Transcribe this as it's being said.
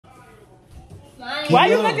Why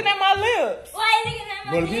you looking at my lips? Why you looking at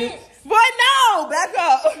my lips? Boy, no! Back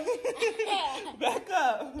up. Back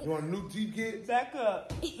up. You want a new teeth kit? Back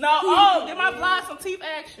up. No, give my vlog some teeth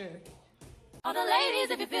action. All the ladies,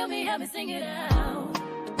 if you feel me, help me sing it out.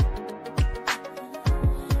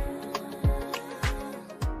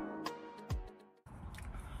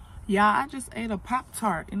 Y'all, I just ate a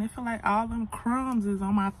Pop-Tart and it feel like all them crumbs is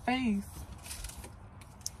on my face.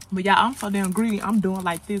 But y'all, I'm so damn greedy. I'm doing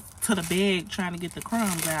like this to the bag trying to get the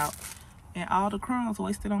crumbs out. And all the crumbs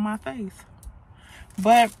wasted on my face.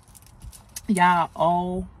 But y'all,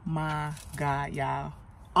 oh my God, y'all.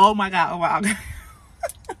 Oh my God, oh my God.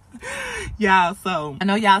 Y'all, so I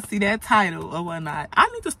know y'all see that title or whatnot. I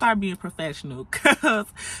need to start being professional because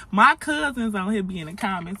my cousins on here be in the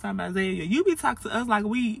comments talking about, Zaya, you be talking to us like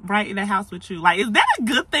we right in the house with you. Like, is that a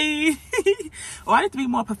good thing? Or I need to be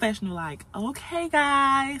more professional, like, okay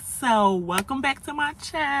guys, so welcome back to my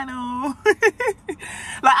channel.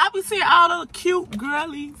 Like, I be seeing all the cute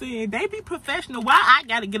girlies and they be professional. Why I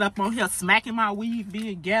gotta get up on here smacking my weed,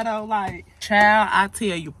 being ghetto? Like, child, I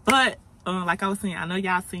tell you. But like I was saying, I know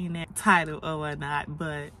y'all seen that title or whatnot,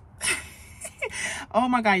 but oh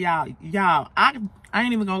my God, y'all, I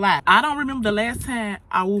ain't even gonna lie. I don't remember the last time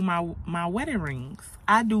I wore my wedding rings.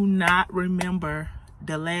 I do not remember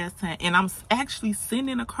the last time. And I'm actually sitting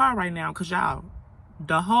in a car right now because y'all,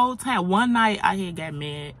 the whole time, one night I had got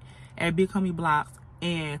mad at Big Homie Blocks.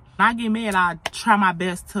 And when I get mad, I try my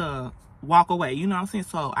best to walk away, you know what I'm saying?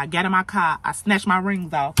 So I got in my car, I snatched my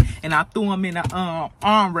rings off, and I threw them in the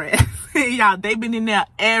armrest. Y'all, they been in there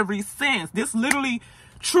ever since. This literally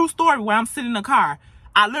true story where I'm sitting in the car.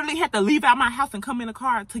 I literally had to leave out my house and come in the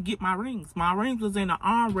car to get my rings. My rings was in the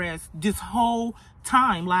armrest this whole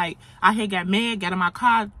time. Like, I had got mad, got in my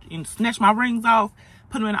car, and snatched my rings off,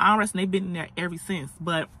 put them in the armrest, and they've been in there ever since.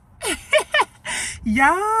 But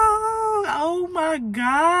y'all, oh my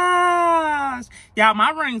gosh, y'all,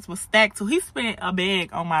 my rings was stacked too. He spent a bag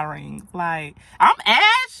on my rings. Like, I'm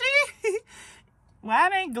ashy. Why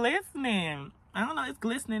it ain't glistening? I don't know, it's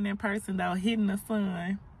glistening in person though, hitting the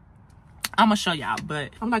sun. I'm gonna show y'all,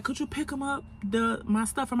 but I'm like, could you pick him up my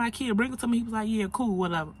stuff for my kid, bring it to me? He was like, yeah, cool,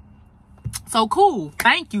 whatever. So cool,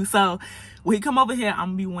 thank you. So when he come over here, I'm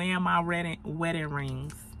gonna be wearing my wedding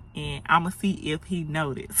rings, and I'm gonna see if he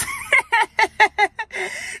noticed.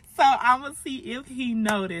 So I'm gonna see if he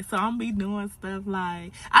noticed. So I'm gonna be doing stuff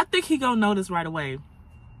like, I think he gonna notice right away.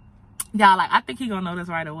 Y'all, like, I think he gonna notice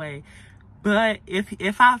right away. But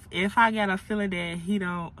if I got a feeling that he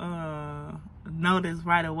don't notice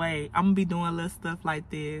right away, I'm gonna be doing little stuff like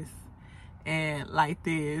this and like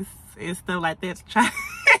this and stuff like that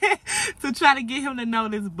to try to get him to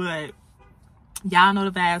notice. But y'all know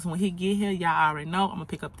the vibes. When he get here, y'all already know I'm gonna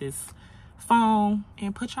pick up this phone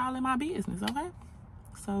and put y'all in my business, okay?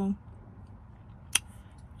 So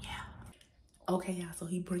yeah, okay y'all, so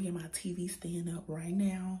he bringing my TV stand up right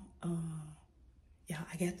now. Y'all,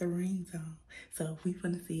 I got the rings on, so we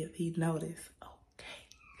finna see if he noticed.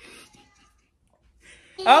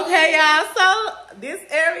 Okay y'all, so this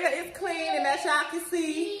area is clean, and as y'all can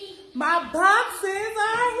see, my boxes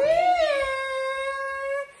are here.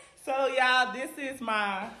 So y'all, this is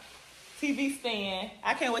my TV stand.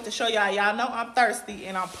 I can't wait to show y'all. Y'all know I'm thirsty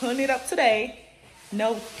and I'm putting it up today.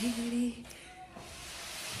 No diggity.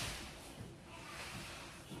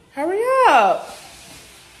 Hurry up.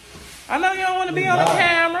 I know you don't want to be on the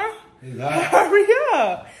camera. Hurry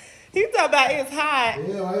up. He talking about it's hot.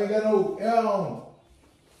 Yeah, I ain't got no air on.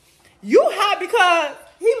 You hot because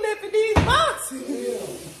he lifted these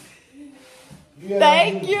boxes. Yeah.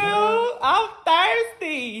 Thank you. I'm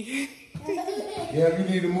thirsty. Yeah, if you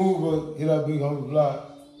need to move, hit up Big Homie Block.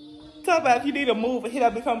 Talk about if you need to move and hit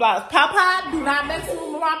up Become Blocks. Papa, do not mess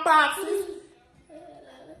with my boxes.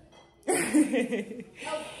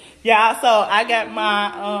 Yeah, so I got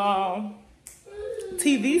my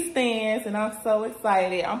TV stands, and I'm so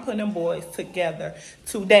excited. I'm putting them boys together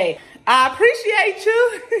today. I appreciate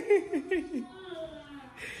you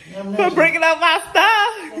for bringing up my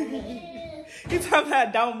stuff. You talking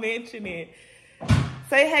about don't mention it.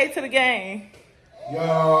 Say hey to the gang.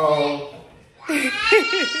 Yo. You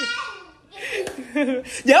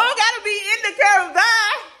don't gotta be in the camera,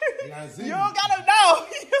 bye. You don't gotta know.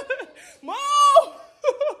 Move.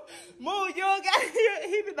 Move. You don't gotta,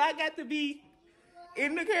 he did not got to be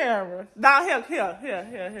in the camera. Now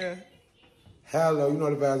here. Hello, you know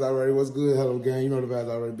the vibes already. What's good? Hello, gang. You know the vibes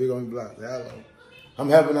already. Big Homie Block. Hello. I'm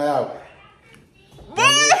helping her out.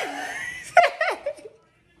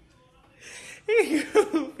 He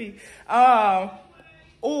goofy. Oh,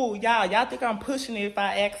 y'all think I'm pushing it if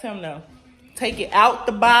I ask him no? Take it out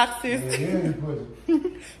the boxes. Yeah, he not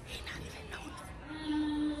even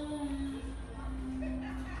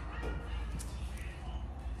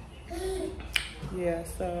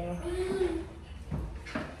So.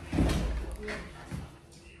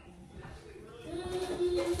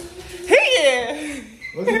 Here.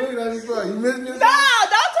 What you looking at me for? You missing me? No,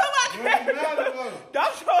 don't show my camera.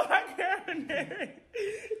 Don't show my camera.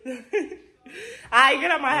 Alright,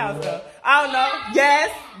 get out my house though. I don't know.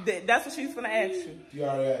 Yes, that's what she's gonna ask you. You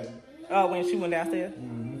already asked me. Oh, when she went downstairs.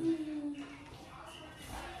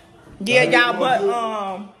 Yeah, y'all. But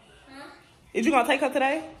is you gonna take her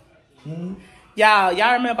today?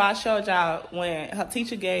 Y'all remember I showed y'all when her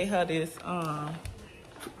teacher gave her this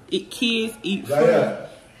kids eat food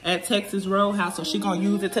at Texas Roadhouse, so she gonna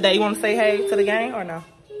use it today. You wanna say hey to the gang or no?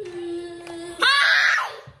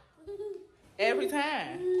 Every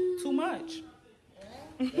time. Too much.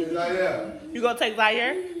 You gonna take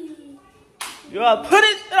Zaire? You gonna put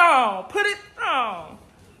it on. Put it on.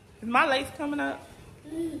 Is my lace coming up?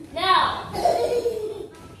 No.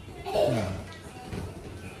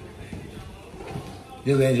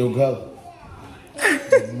 This ain't your color.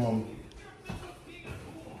 Come on.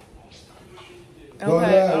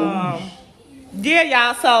 Okay. Yeah,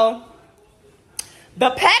 y'all. So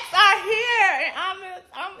the packs are here, and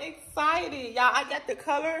I'm excited, y'all. I got the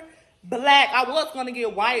color black. I was gonna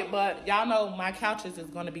get white, but y'all know my couches is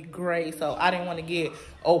gonna be gray, so I didn't want to get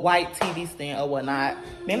a white TV stand or whatnot.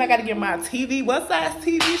 Then I gotta get my TV. What size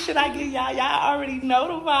TV should I get, y'all? Y'all already know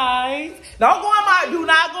the vibes. Do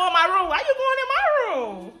not go in my room. Why you going in my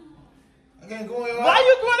room? I can't go in. Why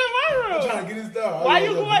you going in my room? I'm trying to get this done. Why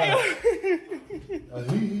you going in?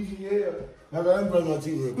 Yeah. Let me brush my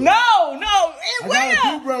teeth real quick. No, I got a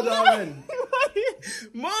toothbrush already.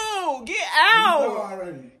 Move, get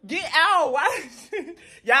out. Get out. Why?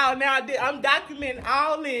 Y'all, now I'm documenting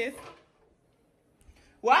all this.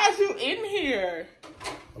 Why is you in here?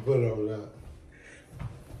 I put it over there.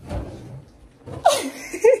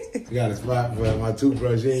 You got a spot for my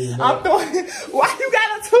toothbrush here. Why you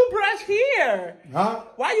got a toothbrush here? Huh?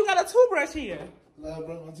 Why you got a toothbrush here? I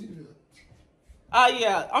brush my teeth here. Oh,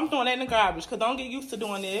 yeah. I'm throwing that in the garbage, because don't get used to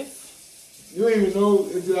doing this. You don't even know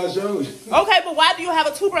until I showed you. Okay, but why do you have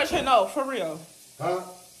a toothbrush here? No, for real. Huh?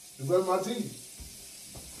 To brush my teeth.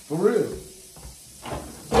 For real.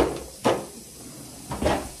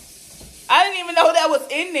 I didn't even know that was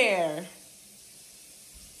in there.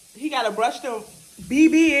 He got to brush them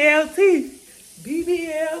BBLT.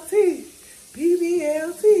 BBLT.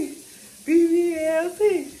 BBLT.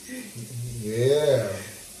 BBLT. Yeah.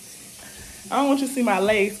 I don't want you to see my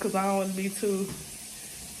legs because I don't want to be too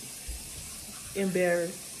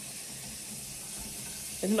embarrassed.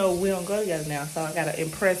 You know, we don't go together now, so I got to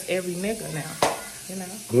impress every nigga now, you know.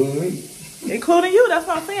 Including me. Including you, that's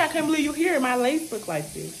what I'm saying. I can't believe you here. My legs look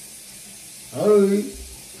like this. Oh,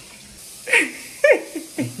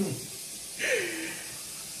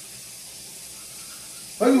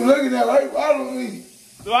 Why you looking at right follow me?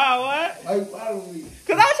 Why what? Right follow me.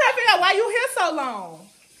 Because I was trying to figure out why you here so long.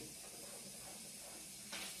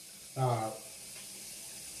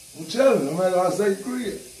 I'm chilling. I'm at our second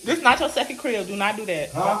crib. This is not your second crib. Do not do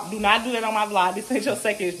that. Huh? Do not do that on my vlog. This ain't your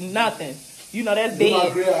second. It's nothing. You know that's This dead. my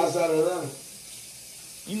crib outside of Atlanta.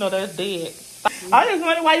 You know that's dead. I just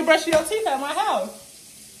wondering why you brushing your teeth at my house.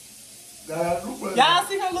 Y'all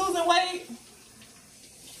see him losing weight?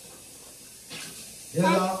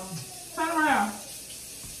 Yeah. Turn around.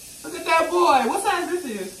 Look at that boy. What size this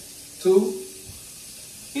is? 2.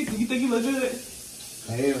 You think he look good?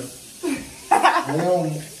 I am. I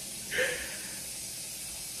am.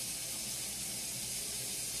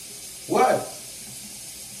 What?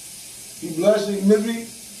 You blushing? You miss me?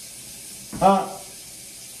 Huh?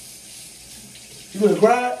 You gonna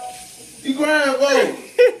cry? You crying, bro?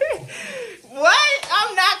 What?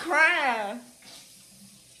 I'm not crying.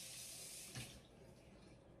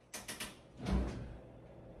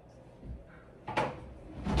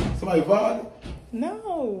 Somebody farted?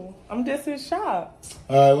 No, I'm just in shock.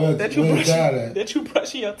 All right, That you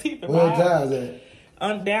brushing your teeth. Where the towels at?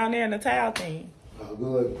 Down there in the towel thing. Oh,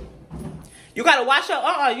 good. You gotta wash your.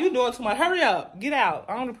 You doing too much. Hurry up. Get out.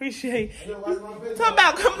 I don't appreciate. Talking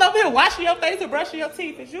about coming over here, washing your face and brushing your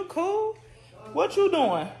teeth. Is you cool? What you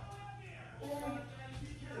doing?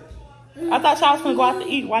 I thought y'all was gonna go out to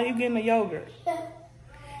eat. Why you getting the yogurt?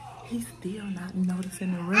 He's still not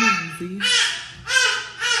noticing the room, Z.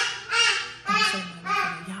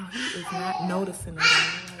 Y'all, he is not noticing it all.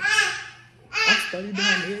 I'm steady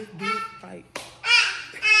doing this, like.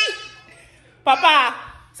 Papa,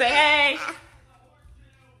 say hey.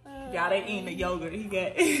 Y'all, they eating the yogurt. He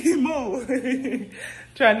got move.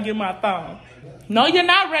 Trying to get my thumb. No, you're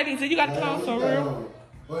not ready, so you got to put on some real.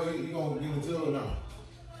 What, you gonna give it to her now?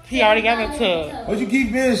 He already got it to. What you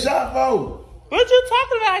keep being shot for? What you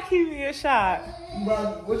talking about? Keep me a shot.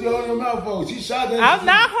 What you holding your mouth for? She shot that. I'm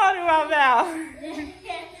not holding my mouth.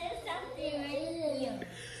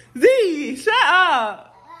 Z, shut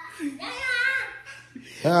up.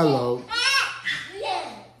 Hello.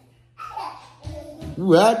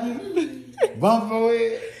 You happy? Bump for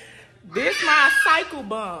it? This my cycle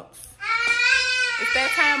bumps. It's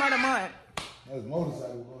that time of the month. That's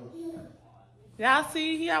motorcycle bump. Y'all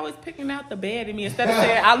see, he always picking out the bad in me instead of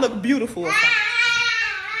saying I look beautiful or something.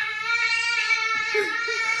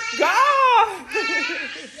 Go!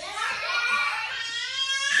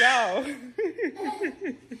 Go.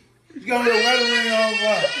 You got your wedding ring on,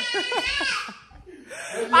 bro.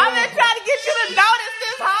 I've been trying to get you to notice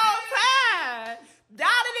this whole time.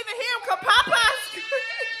 Y'all didn't even hear him cause Papa's.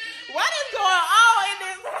 What is going on in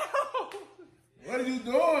this house? What are you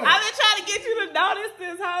doing? I've been trying to get you to notice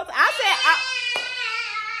this whole time. I said,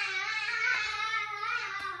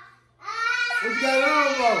 What you got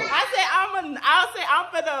on, bro?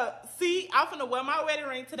 I'm finna wear my wedding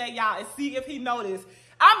ring today, y'all, and see if he noticed.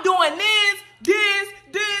 I'm doing this. You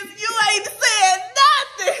ain't said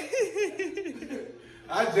nothing.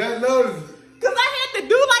 I just noticed. Cause I had to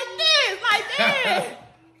do like this.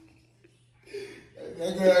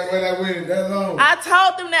 That girl ain't wear that wedding that long. I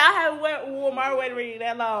told them that I haven't worn my wedding ring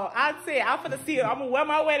that long. I said, I'm finna see if I'm gonna wear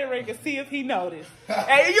my wedding ring and see if he noticed.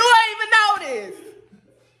 And you ain't even noticed.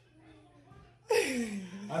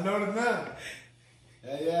 I noticed now.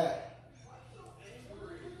 Yeah.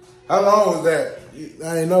 How long was that?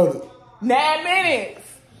 I ain't noticed. 9 minutes.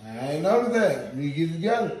 I ain't noticed that. You get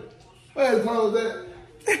together. Where's the clothes at?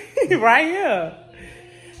 Right here.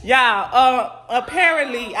 Y'all,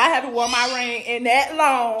 apparently I haven't worn my ring in that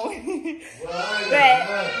long.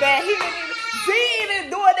 that he didn't even, she even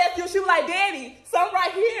doing that to you. She was like, Daddy, something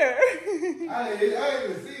right here. I ain't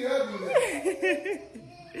even see her do that.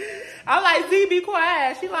 I'm like, Z, be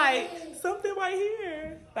quiet. She like, something right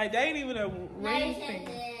here. Like, they ain't even a ring thing.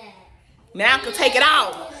 Now I can take it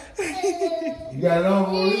out. You got it on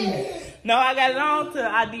for a reason. No, I got it on till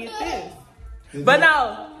I did this. But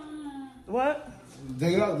no. What?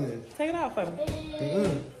 Take it out then. Take it out for me.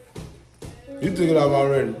 You took it off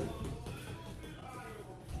already.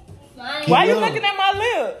 Why you looking at my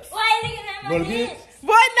lips? Why are you looking at my lips?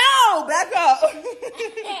 Boy, no! Back up.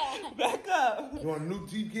 Back up. You want a new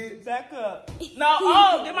teeth kit? Back up.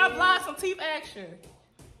 No, get my vlog some teeth action.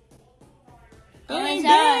 It ain't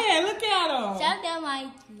bad. Look at them. Shout out my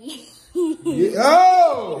teeth. Yeah.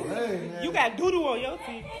 Oh! Hey, man. You got doo-doo on your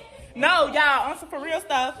teeth. No, y'all, on some for real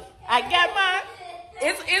stuff. I got mine.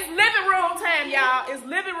 It's living room time, y'all. It's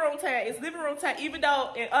living room time. It's living room time. Even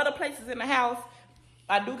though in other places in the house,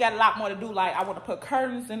 I do got a lot more to do. Like, I want to put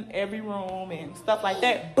curtains in every room and stuff like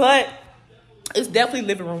that. But it's definitely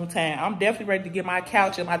living room time. I'm definitely ready to get my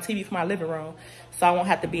couch and my TV for my living room. So I won't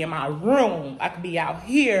have to be in my room. I can be out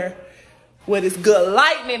here where there's good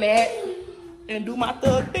lighting at and do my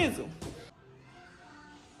thug thizzle.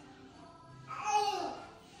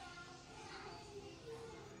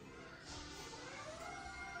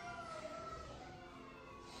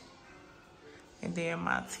 And then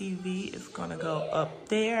my TV is gonna go up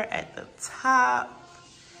there at the top.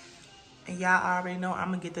 And y'all already know I'm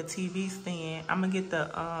gonna get the TV stand. I'm gonna get the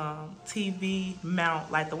TV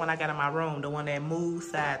mount, like the one I got in my room, the one that moves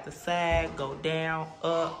side to side, go down,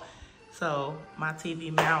 up. So my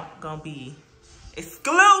TV mount gonna be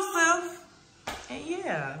exclusive. And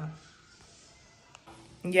yeah.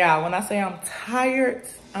 Yeah, when I say I'm tired,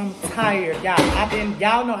 I'm tired.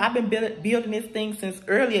 Y'all know I've been building this thing since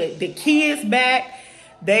earlier. The kids back.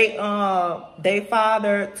 They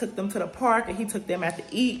father took them to the park and he took them out to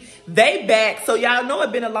eat. They back, so y'all know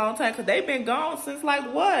it's been a long time because they've been gone since like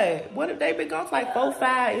what? What have they been gone? It's like 4,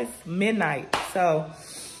 5. It's midnight. So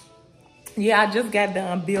yeah, I just got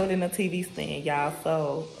done building a TV stand, y'all.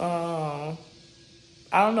 So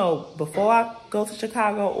I don't know, before I go to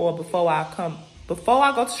Chicago or before I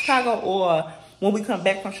go to Chicago or when we come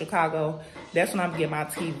back from Chicago, that's when I'm getting my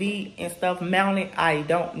TV and stuff mounted. I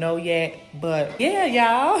don't know yet, but yeah,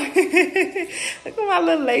 y'all. Look at my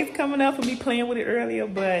little lace coming up for me playing with it earlier.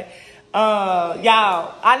 But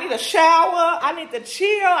y'all, I need a shower. I need to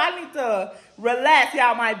chill. I need to relax,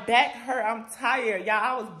 y'all. My back hurt. I'm tired, y'all.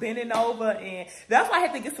 I was bending over, and that's why I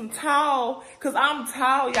had to get some tall. Cause I'm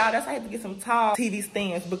tall, y'all. That's why I had to get some tall TV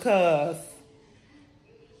stands because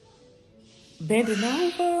bending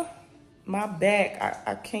over. My back,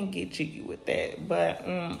 I can't get jiggy with that. But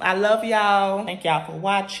I love y'all. Thank y'all for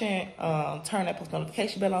watching. Turn that post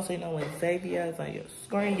notification bell on so you know when Xavier is on your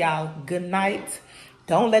screen. Y'all, good night.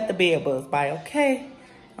 Don't let the bed buzz by, okay?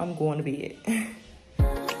 I'm going to bed.